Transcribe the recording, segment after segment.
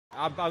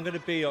I'm going to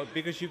be,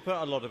 because you put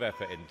a lot of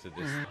effort into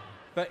this,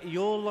 but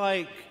you're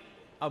like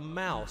a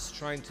mouse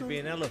trying to be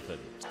an elephant.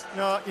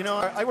 No, you know,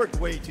 I worked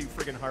way too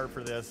friggin' hard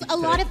for this. A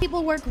lot of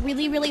people work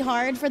really, really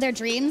hard for their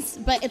dreams,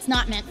 but it's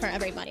not meant for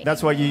everybody.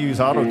 That's why you use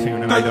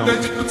auto-tune and I don't.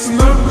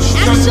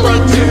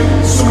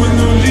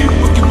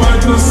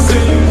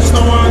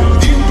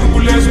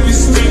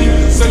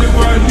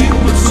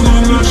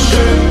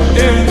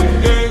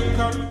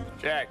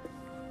 Jack.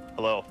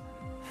 Hello.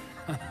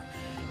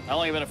 How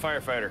long have you been a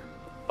firefighter?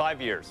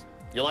 5 years.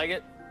 You like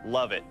it?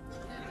 Love it.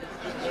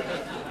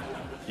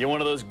 You one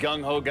of those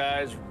gung-ho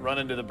guys run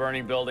into the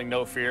burning building,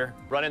 no fear?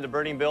 Run in the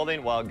burning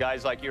building while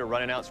guys like you are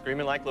running out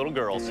screaming like little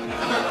girls.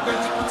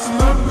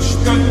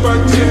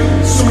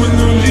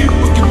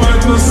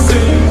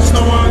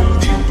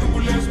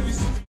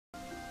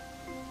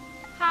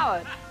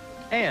 Howard,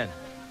 Anne,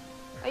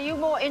 are you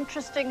more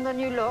interesting than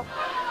you look?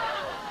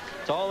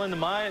 it's all in the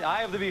mind,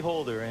 eye of the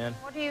beholder, Anne.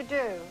 What do you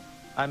do?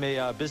 I'm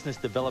a business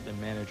development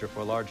manager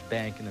for a large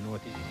bank in the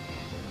Northeast.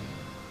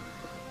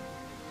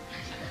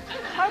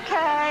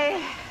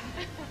 Okay.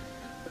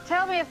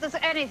 Tell me if there's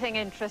anything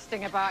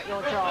interesting about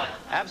your job.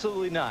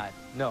 Absolutely not.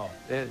 No.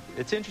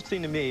 It's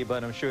interesting to me,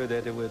 but I'm sure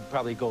that it would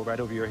probably go right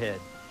over your head.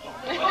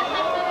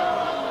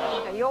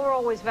 Okay, you're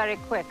always very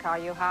quick, are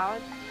you,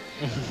 Howard?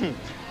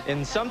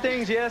 In some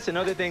things, yes. In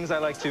other things, I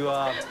like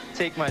to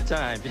take my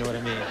time, if you know what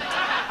I mean.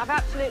 I've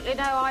absolutely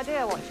no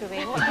idea what you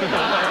mean. What do you mean?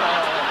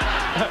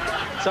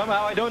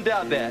 Somehow, I don't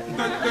doubt that.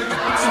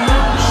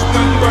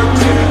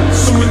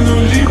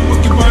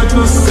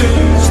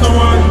 Não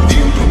há